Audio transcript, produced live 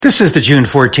This is the June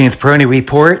 14th Peroni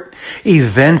Report.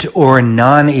 Event or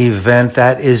non-event?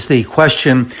 That is the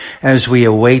question as we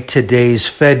await today's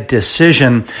Fed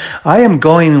decision. I am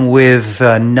going with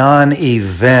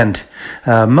non-event.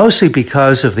 Mostly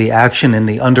because of the action in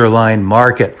the underlying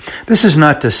market. This is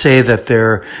not to say that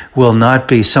there will not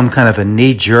be some kind of a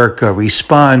knee-jerk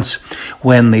response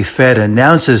when the Fed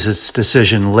announces its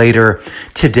decision later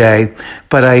today,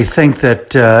 but I think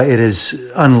that it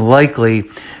is unlikely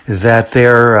that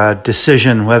their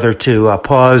decision whether to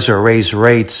pause or raise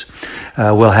rates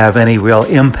will have any real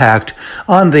impact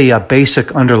on the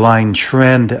basic underlying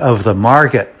trend of the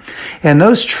market. And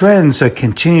those trends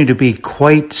continue to be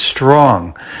quite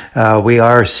strong. We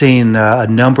are seeing a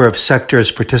number of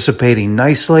sectors participating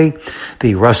nicely.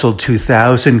 The Russell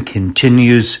 2000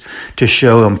 continues to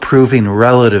show improving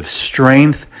relative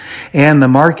strength. And the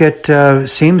market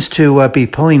seems to be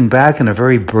pulling back in a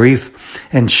very brief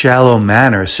and shallow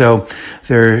manner. So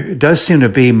there does seem to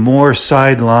be more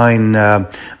sideline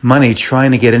money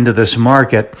trying to get into this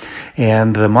market.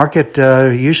 And the market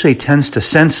usually tends to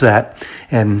sense that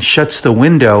and shuts the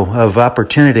window of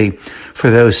opportunity for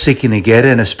those seeking to get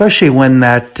in, especially when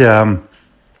that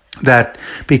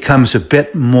becomes a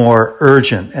bit more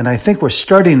urgent. And I think we're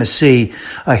starting to see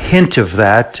a hint of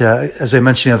that. As I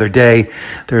mentioned the other day,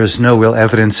 there is no real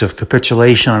evidence of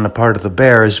capitulation on the part of the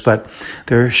bears, but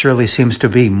there surely seems to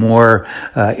be more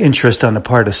interest on the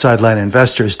part of sideline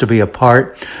investors to be a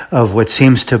part of what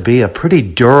seems to be a pretty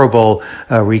durable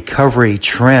recovery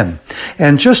trend.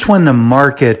 And just when the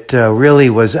market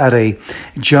really was at a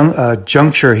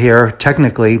juncture here,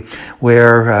 technically,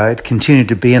 where it continued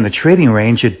to be in the trading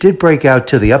range, it did break out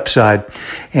to the upside,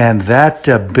 and that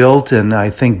built and I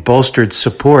think bolstered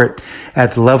support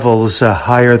at levels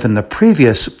higher than the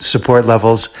previous support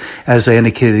levels, as I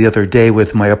indicated the other day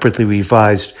with my upwardly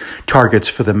revised targets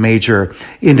for the major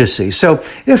indices. So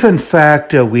if in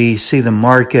fact we see the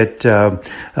market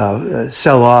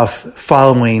sell off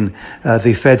following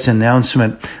the Fed's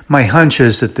announcement, my hunch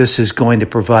is that this is going to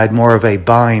provide more of a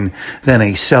buying than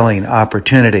a selling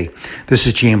opportunity. This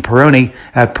is Gene Peroni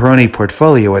at Peroni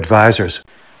Portfolio Advisors.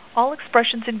 All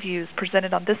expressions and views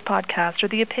presented on this podcast are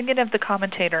the opinion of the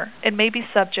commentator and may be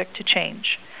subject to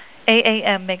change.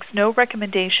 AAM makes no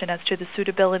recommendation as to the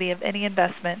suitability of any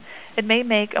investment and may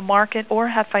make a market or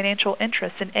have financial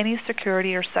interest in any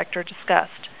security or sector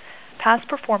discussed. Past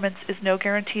performance is no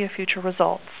guarantee of future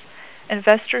results.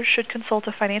 Investors should consult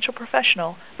a financial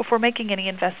professional before making any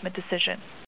investment decision.